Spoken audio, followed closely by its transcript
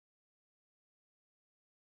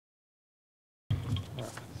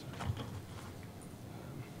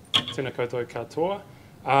Tēnā koutou katoa.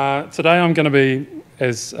 Today I'm going to be,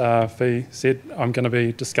 as Fee said, I'm going to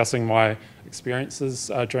be discussing my experiences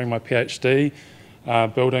during my PhD,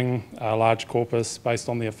 building a large corpus based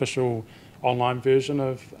on the official online version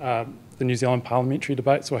of the New Zealand Parliamentary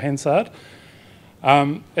Debates, or Hansard,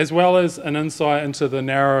 as well as an insight into the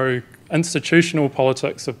narrow institutional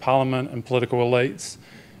politics of Parliament and political elites.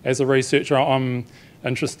 As a researcher, I'm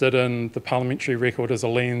interested in the parliamentary record as a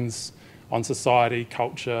lens on society,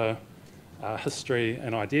 culture, history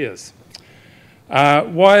and ideas.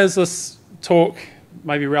 Why is this talk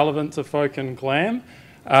maybe relevant to folk in GLAM?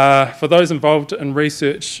 For those involved in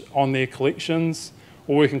research on their collections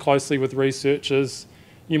or working closely with researchers,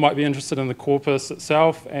 you might be interested in the corpus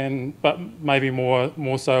itself, but maybe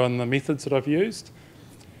more so in the methods that I've used.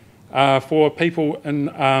 For people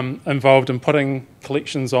involved in putting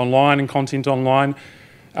collections online and content online,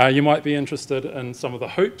 you might be interested in some of the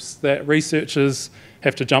hoops that researchers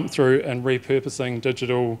have to jump through in repurposing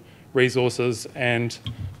digital resources, and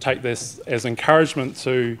take this as encouragement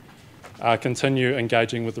to continue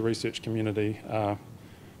engaging with the research community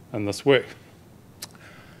in this work.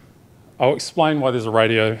 I'll explain why there's a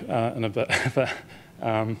radio in a bit.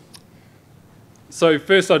 So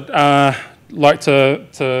first I'd like to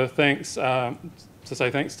say thanks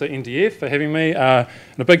to NDF for having me, and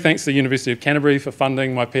a big thanks to the University of Canterbury for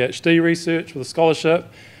funding my PhD research with a scholarship.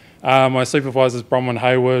 My supervisors Bronwyn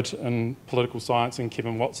Hayward in political science and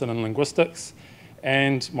Kevin Watson in linguistics,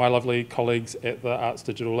 and my lovely colleagues at the Arts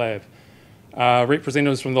Digital Lab.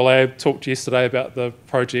 Representatives from the lab talked yesterday about the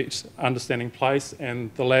project Understanding Place,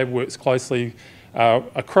 and the lab works closely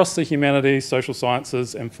across the humanities, social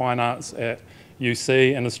sciences and fine arts at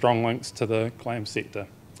UC, and has strong links to the GLAM sector.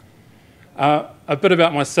 A bit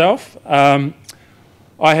about myself.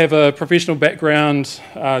 I have a professional background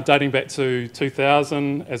dating back to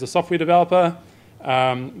 2000 as a software developer,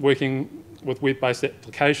 working with web-based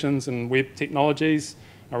applications and web technologies.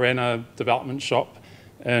 I ran a development shop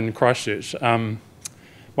in Christchurch.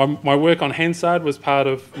 My work on Hansard was part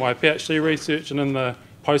of my PhD research, and in the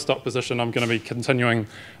postdoc position I'm going to be continuing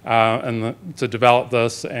to develop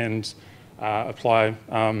this and apply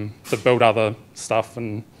to build other stuff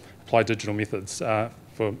and apply digital methods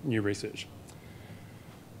for new research.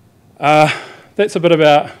 That's a bit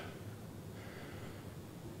about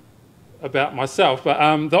myself,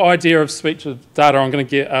 but the idea of speech with data, I'm going to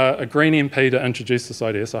get a green MP to introduce this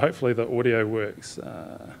idea, so hopefully the audio works.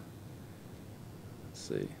 Let's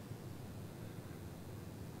see.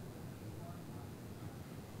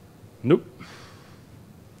 Nope.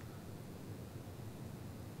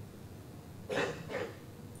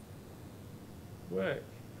 Work.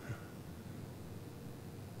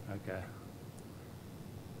 Okay.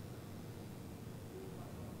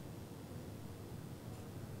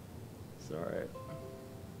 Sorry.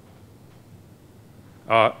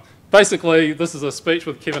 Basically, this is a speech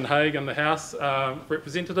with Kevin Haig in the House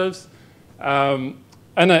representatives. In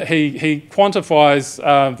it, he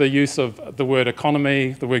quantifies the use of the word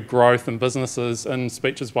economy, the word growth and businesses in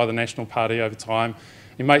speeches by the National Party over time.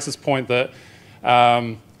 He makes this point that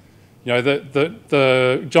John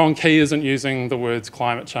Key isn't using the words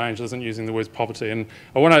climate change, isn't using the words poverty, and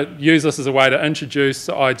I want to use this as a way to introduce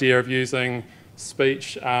the idea of using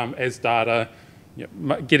speech as data,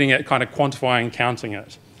 getting at kind of quantifying and counting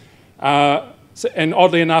it. And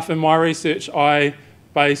oddly enough, in my research, I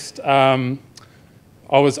was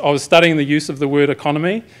studying the use of the word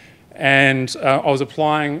economy, and I was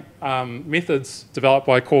applying methods developed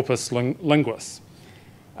by corpus linguists.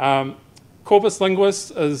 Corpus linguists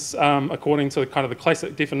is, according to kind of the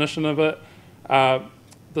classic definition of it,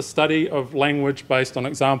 the study of language based on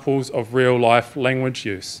examples of real-life language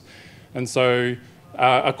use. And so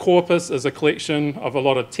a corpus is a collection of a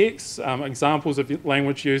lot of texts, examples of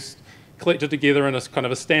language use, collected together in a kind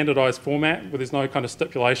of a standardised format where there's no kind of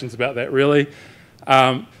stipulations about that really,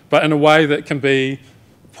 but in a way that can be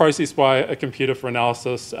processed by a computer for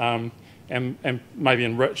analysis and maybe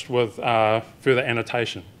enriched with further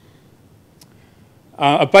annotation.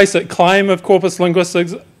 A basic claim of corpus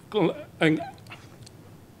linguistics,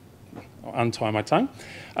 untie my tongue.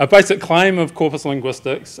 A basic claim of corpus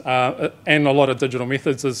linguistics and a lot of digital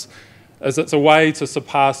methods is it's a way to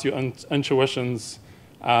surpass your intuitions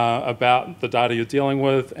about the data you're dealing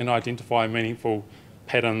with and identify meaningful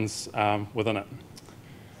patterns within it.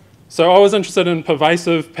 So I was interested in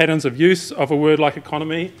pervasive patterns of use of a word like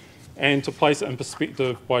economy, and to place it in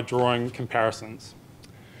perspective by drawing comparisons.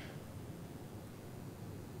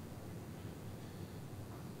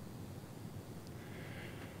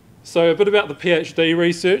 So a bit about the PhD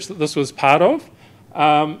research that this was part of.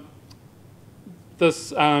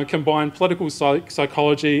 this combined political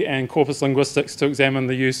psychology and corpus linguistics to examine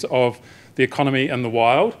the use of the economy in the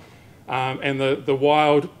wild. And the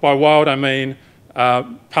wild, by wild I mean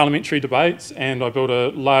parliamentary debates, and I built a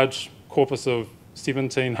large corpus of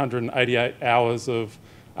 1,788 hours of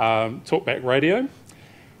talkback radio.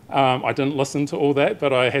 I didn't listen to all that,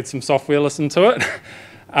 but I had some software listen to it.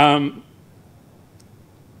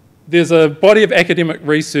 There's a body of academic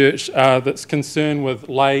research that's concerned with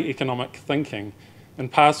lay economic thinking,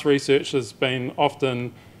 and past research has been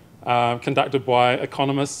often conducted by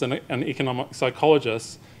economists and economic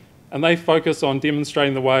psychologists, and they focus on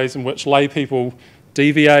demonstrating the ways in which lay people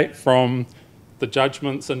deviate from the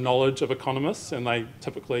judgments and knowledge of economists, and they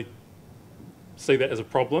typically see that as a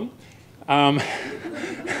problem.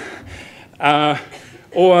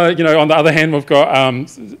 Or, on the other hand, we've got,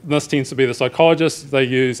 this tends to be the psychologists. They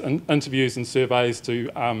use interviews and surveys to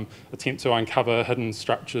attempt to uncover hidden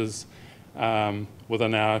structures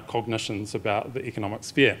within our cognitions about the economic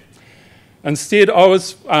sphere. Instead, I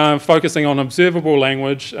was focusing on observable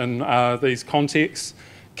language in these contexts,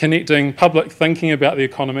 connecting public thinking about the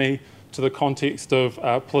economy to the context of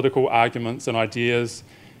political arguments and ideas,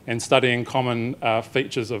 and studying common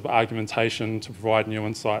features of argumentation to provide new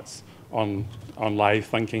insights on lay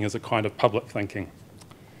thinking as a kind of public thinking.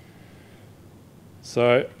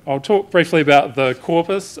 So I'll talk briefly about the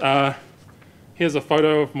corpus. Here's a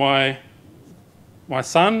photo of my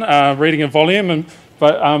son reading a volume,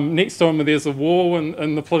 but next to him there's a wall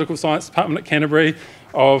in the political science department at Canterbury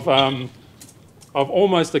of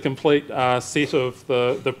almost a complete set of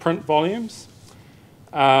the print volumes.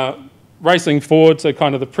 Racing forward to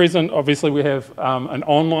kind of the present, obviously we have an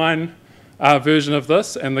online version of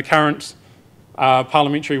this, and the current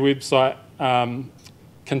parliamentary website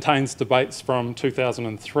contains debates from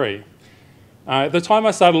 2003. At the time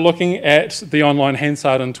I started looking at the online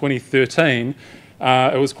Hansard in 2013,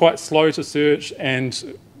 it was quite slow to search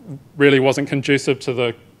and really wasn't conducive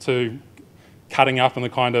to cutting up in the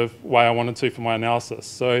kind of way I wanted to for my analysis.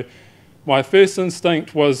 So my first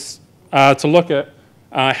instinct was to look at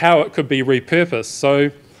how it could be repurposed.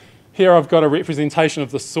 So here I've got a representation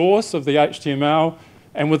of the source of the HTML,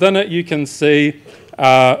 and within it you can see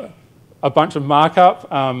a bunch of markup,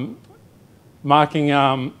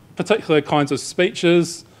 marking particular kinds of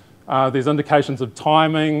speeches. There's indications of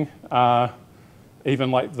timing,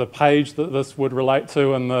 even like the page that this would relate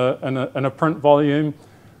to in a print volume.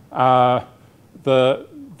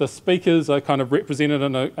 The speakers are kind of represented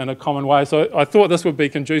in a common way. So I thought this would be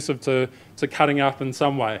conducive to cutting up in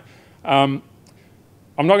some way.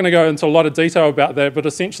 I'm not going to go into a lot of detail about that, but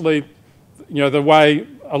essentially, the way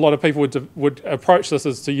a lot of people would approach this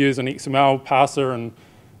is to use an XML parser and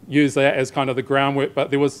use that as kind of the groundwork.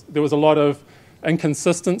 But there was a lot of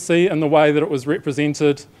inconsistency in the way that it was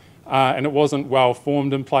represented, and it wasn't well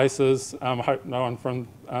formed in places. I hope no one from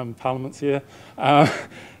Parliament's here.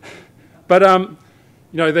 But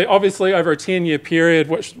obviously over a 10-year period,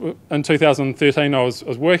 which in 2013 I was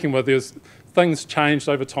working with, things changed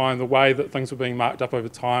over time, the way that things were being marked up over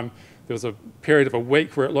time. There was a period of a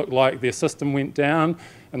week where it looked like their system went down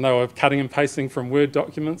and they were cutting and pasting from Word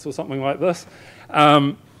documents or something like this.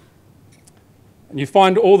 And you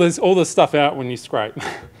find all this stuff out when you scrape.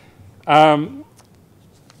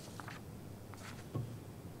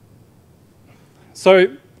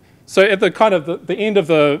 So at the kind of the end of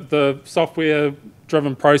the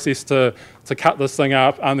software-driven process to cut this thing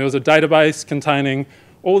up, there was a database containing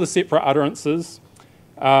all the separate utterances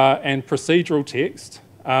and procedural text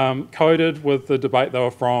coded with the debate they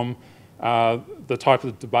were from, the type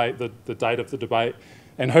of debate, the date of the debate,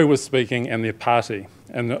 and who was speaking and their party.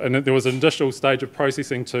 And there was an additional stage of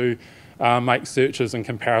processing to make searches and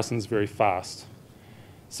comparisons very fast.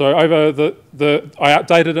 So I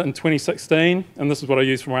updated it in 2016, and this is what I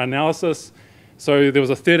used for my analysis. So there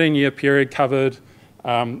was a 13-year period covered,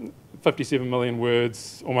 57 million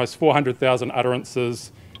words, almost 400,000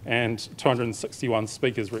 utterances, and 261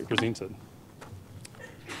 speakers represented.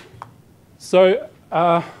 So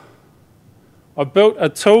I built a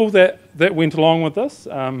tool that went along with this.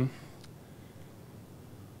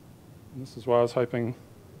 This is why I was hoping.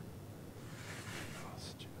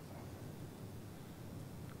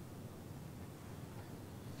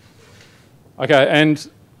 Okay, and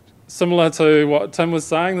similar to what Tim was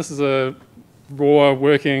saying, this is a raw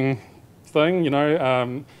working thing.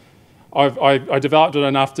 I developed it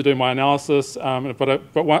enough to do my analysis,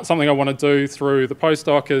 but something I want to do through the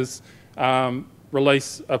postdoc is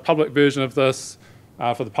release a public version of this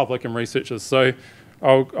for the public and researchers. So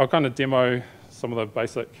I'll kind of demo some of the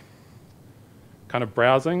basic kind of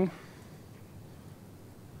browsing.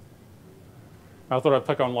 I thought I'd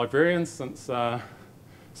pick on librarians since...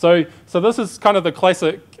 So this is kind of the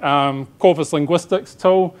classic corpus linguistics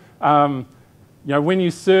tool. When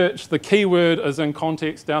you search, the keyword is in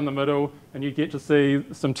context down the middle, and you get to see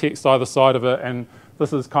some text either side of it. And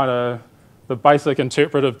this is kind of the basic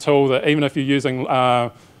interpretive tool that even if you're using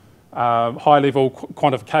high-level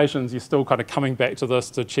quantifications, you're still kind of coming back to this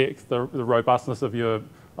to check the robustness of your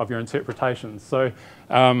interpretations. So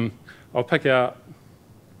I'll pick out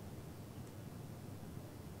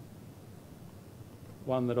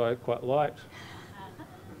one that I quite liked.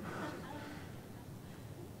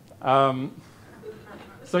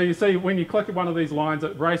 So you see, when you click at one of these lines,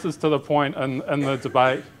 it races to the point in the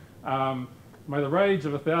debate. May the rage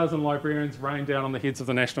of 1,000 librarians rain down on the heads of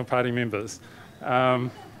the National Party members.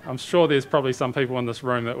 I'm sure there's probably some people in this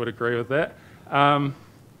room that would agree with that.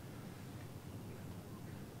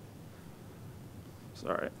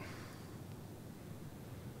 Sorry.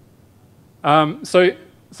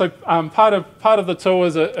 So part of the tool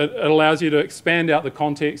is it allows you to expand out the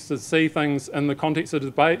context to see things in the context of the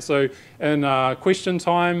debate. So in question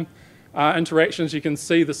time interactions, you can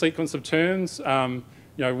see the sequence of terms,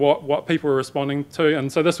 what people are responding to. And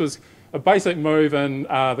so this was a basic move in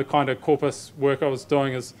the kind of corpus work I was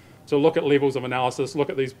doing, is to look at levels of analysis, look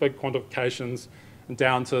at these big quantifications, and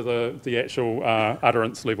down to the actual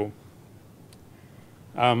utterance level.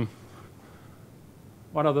 One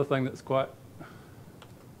other thing that's quite...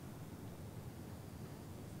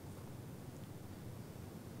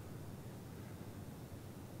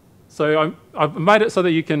 So I've made it so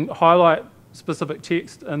that you can highlight specific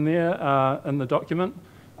text in there in the document,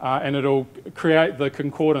 and it'll create the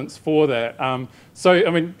concordance for that. I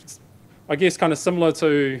guess kind of similar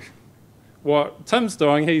to what Tim's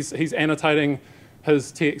doing, he's annotating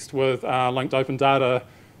his text with linked open data.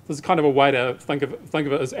 This is kind of a way to think of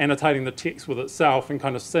it as annotating the text with itself and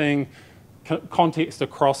kind of seeing context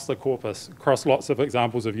across the corpus, across lots of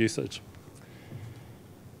examples of usage.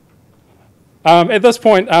 At this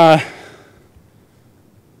point,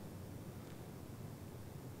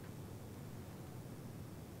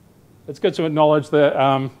 it's good to acknowledge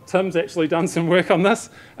that Tim's actually done some work on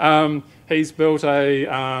this. He's built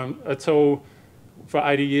a tool for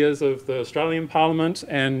 80 years of the Australian Parliament,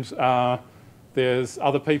 and there's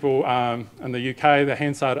other people in the UK, the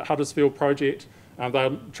Hansard at Huddersfield project.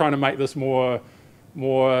 They're trying to make this more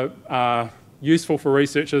useful for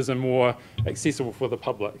researchers and more accessible for the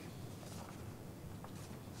public.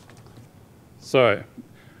 So,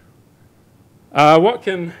 what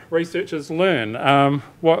can researchers learn?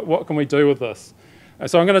 What can we do with this?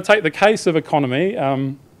 So I'm going to take the case of economy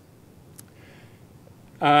and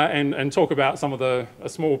talk about some of a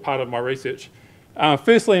small part of my research.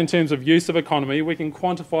 Firstly, in terms of use of economy, we can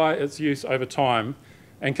quantify its use over time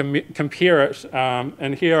and compare it.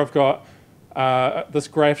 And here I've got this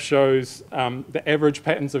graph shows the average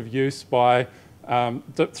patterns of use by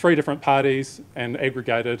 3 different parties and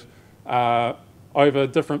aggregated over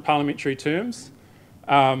different parliamentary terms.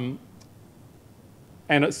 And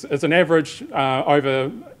it's an average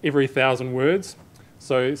over every 1,000 words,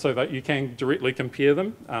 so that you can directly compare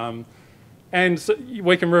them. And so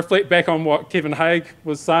we can reflect back on what Kevin Haig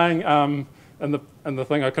was saying in the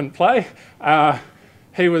thing I couldn't play.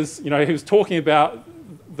 He was talking about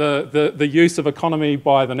the use of economy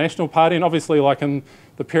by the National Party, and obviously, like in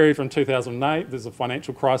the period from 2008, there's a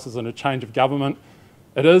financial crisis and a change of government.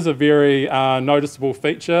 It is a very noticeable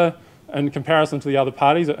feature in comparison to the other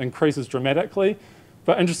parties. It increases dramatically.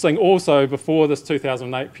 But interesting also, before this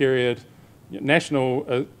 2008 period,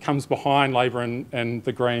 National comes behind Labor and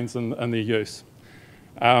the Greens in their use.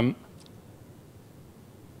 In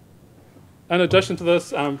addition to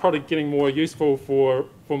this, probably getting more useful for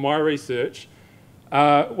my research,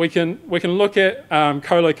 we can look at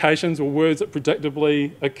collocations or words that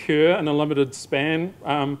predictably occur in a limited span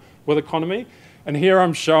with economy. And here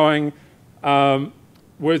I'm showing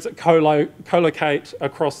words that collocate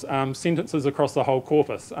across sentences across the whole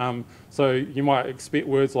corpus. So you might expect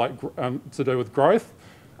words like to do with growth.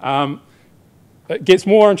 It gets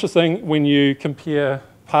more interesting when you compare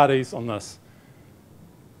parties on this.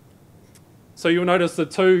 So you'll notice the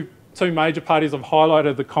two major parties have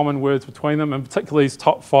highlighted the common words between them, and particularly these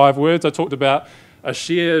top 5 words. I talked about a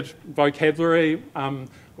shared vocabulary, or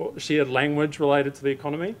shared language related to the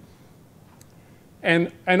economy.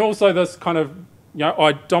 And also this kind of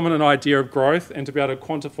dominant idea of growth, and to be able to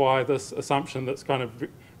quantify this assumption that's kind of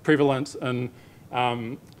prevalent in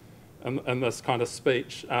this kind of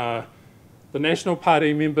speech. The National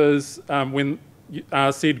Party members, when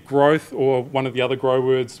said growth or one of the other grow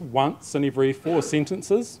words once in every 4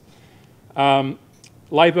 sentences.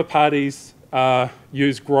 Labor parties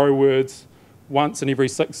use grow words once in every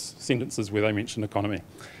 6 sentences where they mention economy.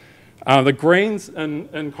 The Greens,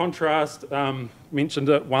 in contrast, mentioned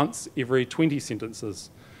it once every 20 sentences.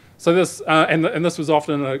 So this, and this was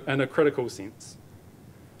often in a critical sense.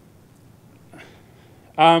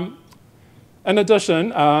 In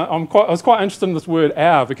addition, I was quite interested in this word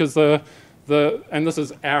 "our" because and this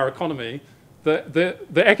is our economy. The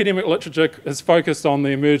academic literature is focused on the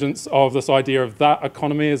emergence of this idea of that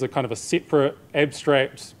economy as a kind of a separate,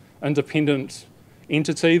 abstract, independent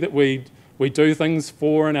entity that we do things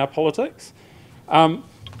for in our politics.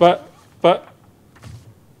 But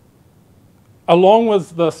along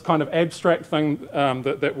with this kind of abstract thing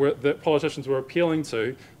that politicians were appealing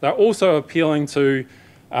to, they're also appealing to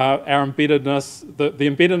our embeddedness. The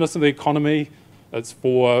embeddedness of the economy is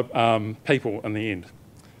for people in the end.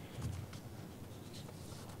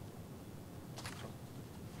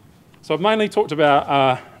 So I've mainly talked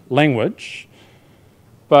about language,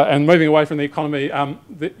 and moving away from the economy,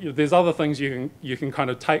 there's other things you can kind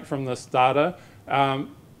of take from this data.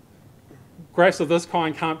 Graphs of this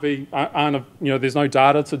kind there's no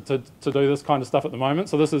data to do this kind of stuff at the moment.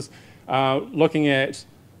 So this is looking at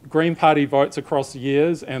Green Party votes across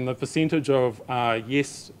years and the percentage of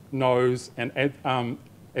yes, no's, and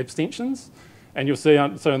abstentions. And you'll see,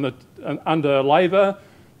 under Labour,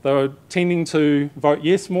 they were tending to vote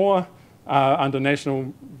yes more, under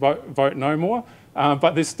National vote no more.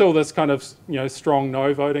 But there's still this kind of strong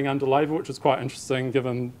no voting under Labour, which is quite interesting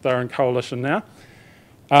given they're in coalition now.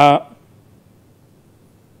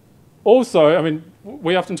 Also, I mean,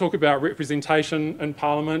 we often talk about representation in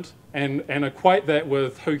Parliament and equate that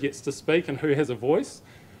with who gets to speak and who has a voice.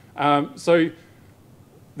 So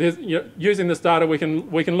there's, using this data, we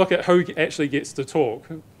can look at who actually gets to talk,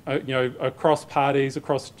 across parties,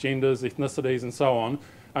 across genders, ethnicities, and so on.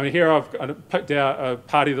 I mean, here I've picked out a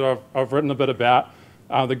party that I've written a bit about,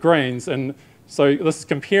 the Greens, and so this is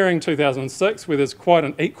comparing 2006, where there's quite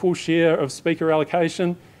an equal share of speaker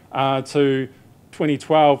allocation, to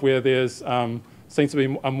 2012, where there's seems to be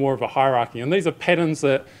more of a hierarchy, and these are patterns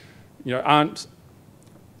that aren't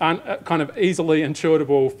kind of easily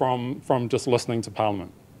intuitable from just listening to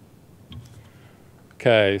Parliament.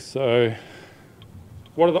 Okay, so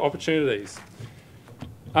what are the opportunities?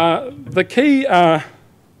 The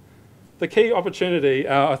key opportunity,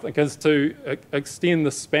 I think, is to extend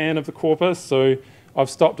the span of the corpus. So I've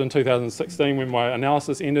stopped in 2016 when my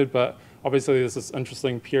analysis ended, but obviously there's this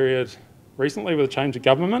interesting period recently with a change of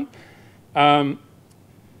government.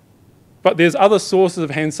 But there's other sources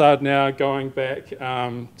of Hansard now going back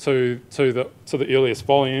to the earliest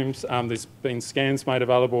volumes. There's been scans made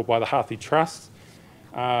available by the Harthy Trust.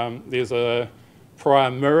 There's a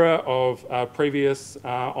prior mirror of previous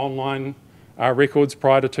online records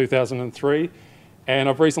prior to 2003. And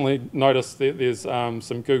I've recently noticed that there's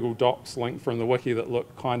some Google Docs linked from the wiki that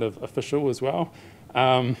look kind of official as well,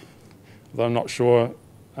 though I'm not sure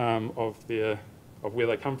of where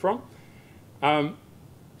they come from.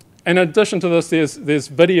 In addition to this, there's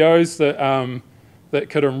videos that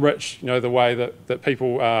could enrich the way that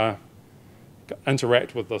people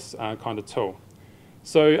interact with this kind of tool.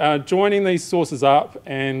 So joining these sources up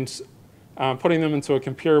and putting them into a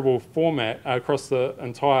comparable format across the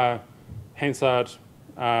entire Hansard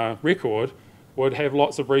record would have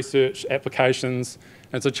lots of research applications.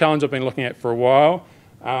 And it's a challenge I've been looking at for a while.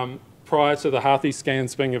 Prior to the Harthy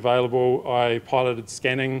scans being available, I piloted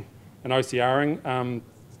scanning and OCRing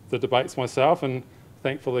the debates myself, and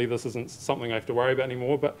thankfully this isn't something I have to worry about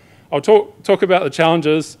anymore. But I'll talk about the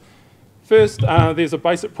challenges. First, there's a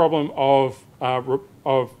basic problem of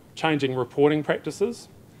changing reporting practices.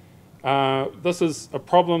 This is a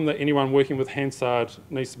problem that anyone working with Hansard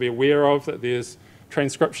needs to be aware of, that there's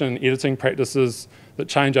transcription and editing practices that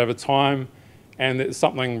change over time, and it's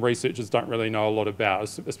something researchers don't really know a lot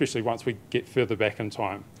about, especially once we get further back in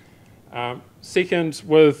time. Second,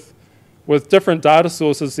 with different data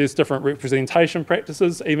sources, there's different representation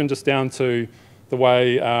practices, even just down to the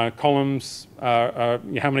way columns, how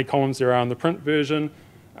many columns there are in the print version,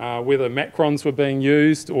 whether macrons were being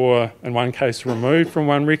used or, in one case, removed from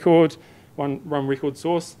one record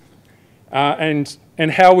source, and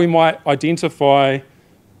how we might identify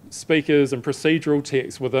speakers and procedural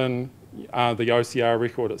text within the OCR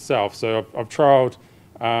record itself. So I've trialled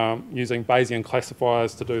using Bayesian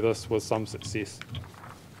classifiers to do this with some success.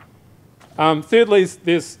 Thirdly,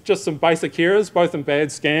 there's just some basic errors, both in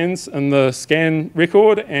bad scans in the scan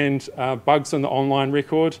record and bugs in the online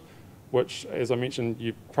record, which, as I mentioned,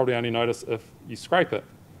 you probably only notice if you scrape it.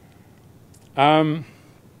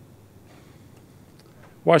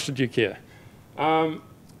 Why should you care? To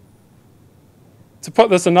put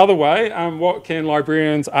this another way, what can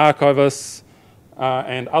librarians, archivists,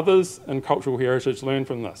 and others in cultural heritage learn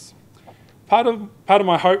from this. Part of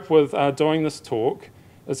my hope with doing this talk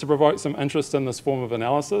is to provoke some interest in this form of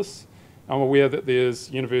analysis. I'm aware that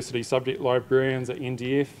there's university subject librarians at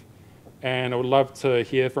NDF, and I would love to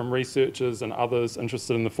hear from researchers and others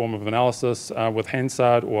interested in the form of analysis with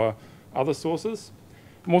Hansard or other sources.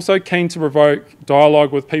 I'm also keen to provoke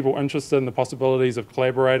dialogue with people interested in the possibilities of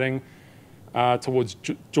collaborating towards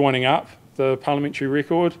joining up the parliamentary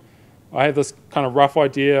record. I have this kind of rough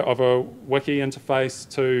idea of a wiki interface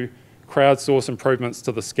to crowdsource improvements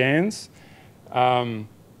to the scans, to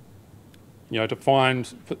find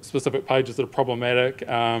specific pages that are problematic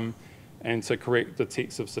and to correct the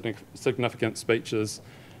text of significant speeches.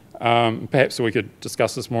 Perhaps we could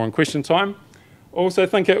discuss this more in question time. I also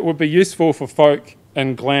think it would be useful for folk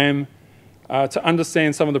in GLAM to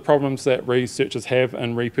understand some of the problems that researchers have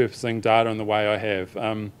in repurposing data in the way I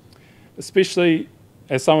have, especially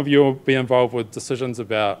as some of you will be involved with decisions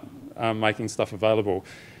about making stuff available.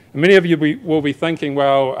 And many of you will be thinking,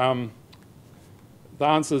 well, the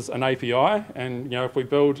answer is an API, and if we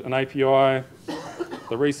build an API,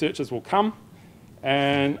 the researchers will come.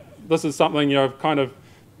 And this is something I've kind of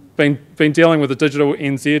been dealing with the digital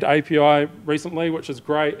NZ API recently, which is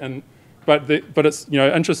great, but it's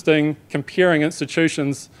interesting comparing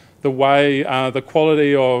institutions the way the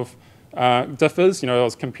quality of differs. I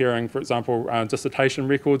was comparing, for example, dissertation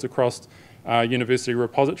records across university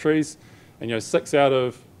repositories, and 6 out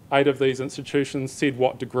of 8 of these institutions said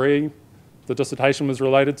what degree the dissertation was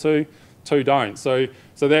related to, 2 don't. So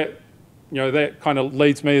that that kind of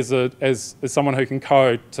leads me as someone who can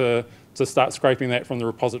code to start scraping that from the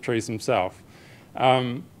repositories themselves.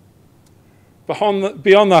 Beyond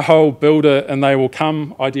the whole build it and they will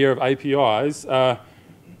come idea of APIs,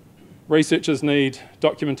 researchers need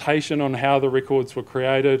documentation on how the records were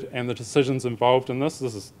created and the decisions involved in this.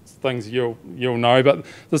 This is things you'll know, but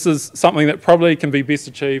this is something that probably can be best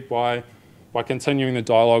achieved by continuing the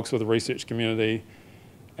dialogues with the research community,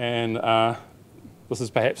 and this is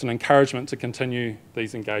perhaps an encouragement to continue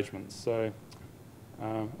these engagements. So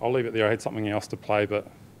I'll leave it there. I had something else to play, but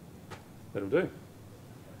that'll do.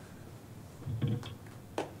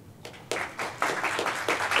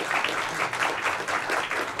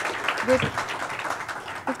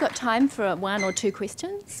 We've got time for 1 or 2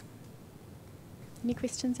 questions. Any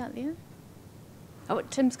questions out there? Oh,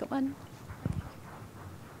 Tim's got one.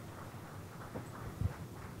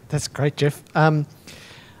 That's great, Jeff.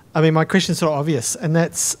 My question's sort of obvious, and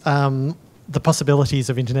that's the possibilities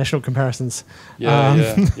of international comparisons.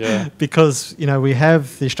 Yeah. Because, we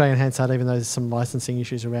have the Australian Hansard, even though there's some licensing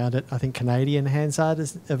issues around it. I think Canadian Hansard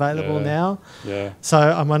is available now. Yeah. So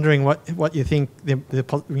I'm wondering what you think,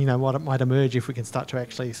 what it might emerge if we can start to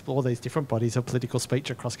actually explore these different bodies of political speech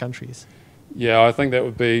across countries. Yeah, I think that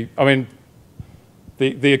would be,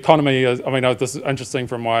 the economy is, this is interesting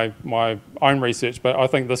from my own research, but I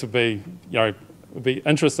think this would be, it would be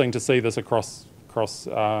interesting to see this across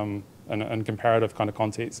in comparative kind of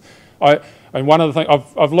contexts. And one of the things,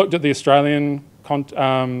 I've looked at the Australian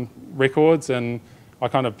records, and I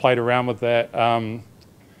kind of played around with that a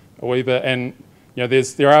wee bit, and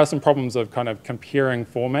there are some problems of kind of comparing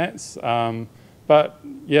formats, but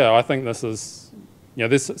yeah, I think this is,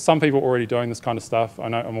 there's some people already doing this kind of stuff.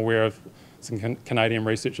 I'm aware of some Canadian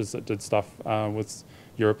researchers that did stuff with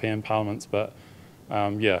European parliaments, but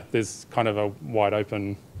there's kind of a wide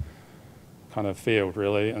open kind of field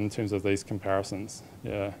really in terms of these comparisons.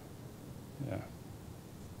 Yeah.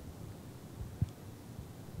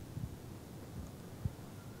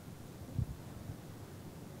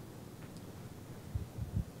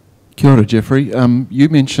 Kia ora, Geoffrey. You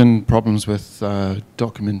mentioned problems with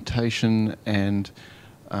documentation and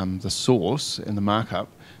the source and the markup.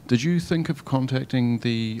 Did you think of contacting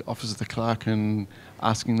the Office of the Clerk and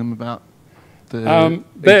asking them about the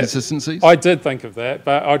inconsistencies? I did think of that,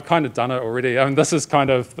 but I'd kind of done it already. This is kind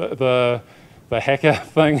of the hacker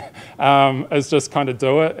thing, is just kind of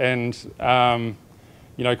do it and kind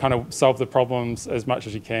of solve the problems as much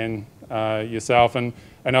as you can yourself. And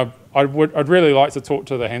I'd really like to talk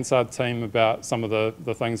to the Hansard team about some of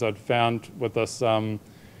the things I'd found with this.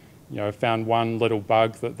 Found one little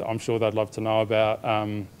bug that I'm sure they'd love to know about.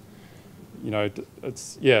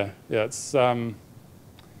 It's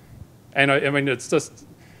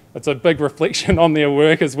a big reflection on their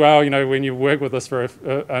work as well. When you work with this for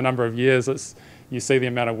a number of years, you see the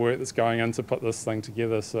amount of work that's going in to put this thing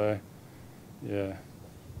together. So, yeah.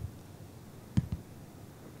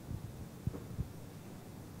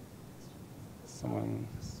 Someone.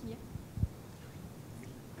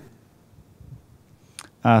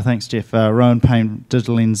 Thanks, Jeff. Rowan Payne,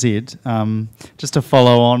 Digital NZ. Just to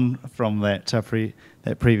follow on from that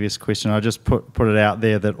that previous question, I just put it out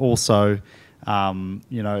there that also,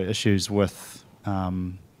 issues with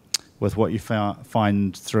what you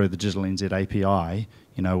find through the Digital NZ API,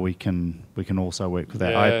 we can also work with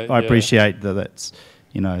that. I appreciate that. That's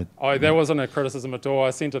that wasn't a criticism at all. I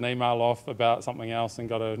sent an email off about something else and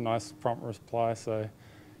got a nice prompt reply. So,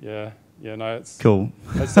 it's cool.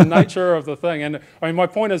 It's the nature of the thing. And I mean, my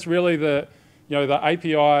point is really that the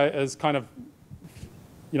API is kind of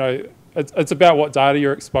it's about what data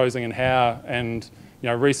you're exposing and how. And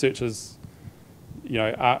researchers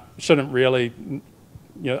shouldn't really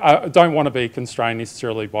don't want to be constrained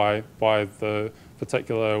necessarily by the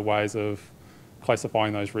particular ways of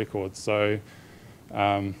classifying those records. So.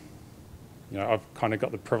 I've kind of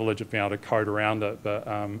got the privilege of being able to code around it, but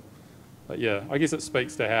yeah, I guess it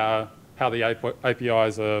speaks to how the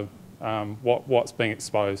APIs are, what's being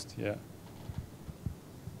exposed. Yeah.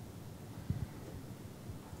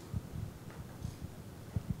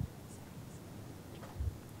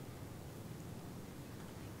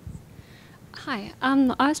 Hi,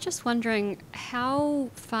 I was just wondering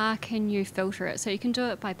how far can you filter it? So you can do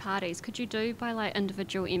it by parties. Could you do by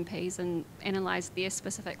individual MPs and analyse their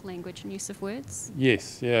specific language and use of words?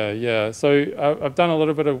 Yes, yeah. So I've done a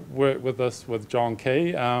little bit of work with this with John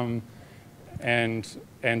Key, and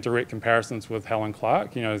direct comparisons with Helen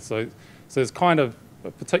Clark. So there's kind of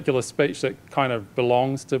a particular speech that kind of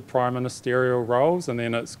belongs to prime ministerial roles, and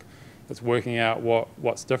then it's working out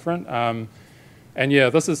what's different. And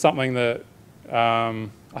yeah, this is something that.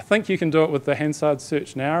 I think you can do it with the Hansard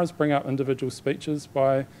search now, is bring up individual speeches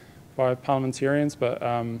by parliamentarians, but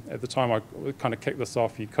at the time I kind of kicked this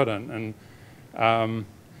off, you couldn't. And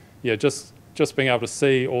just being able to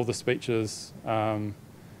see all the speeches,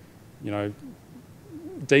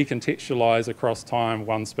 decontextualise across time,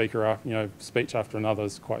 one speaker, speech after another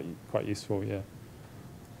is quite useful. Yeah.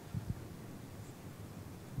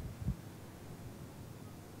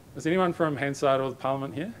 Is anyone from Hansard or the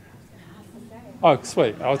Parliament here? Oh,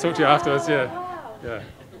 sweet. I'll talk to you afterwards, yeah.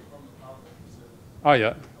 Oh,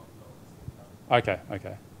 yeah. Okay.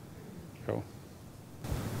 Cool.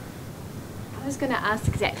 I was going to ask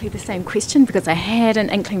exactly the same question because I had an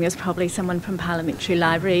inkling there was probably someone from Parliamentary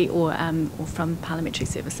Library or from Parliamentary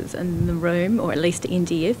Services in the room, or at least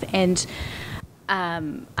NDF, and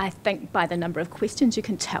I think by the number of questions you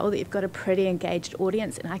can tell that you've got a pretty engaged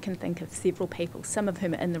audience, and I can think of several people, some of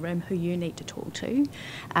whom are in the room, who you need to talk to.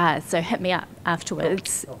 So hit me up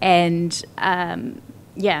afterwards. And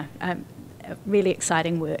really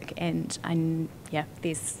exciting work, and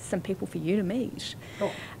there's some people for you to meet.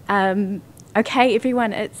 Cool. Okay,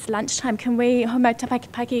 everyone, it's lunchtime. Can we homo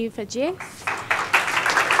tapaki for Jeff?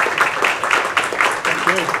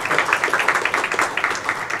 Thank you.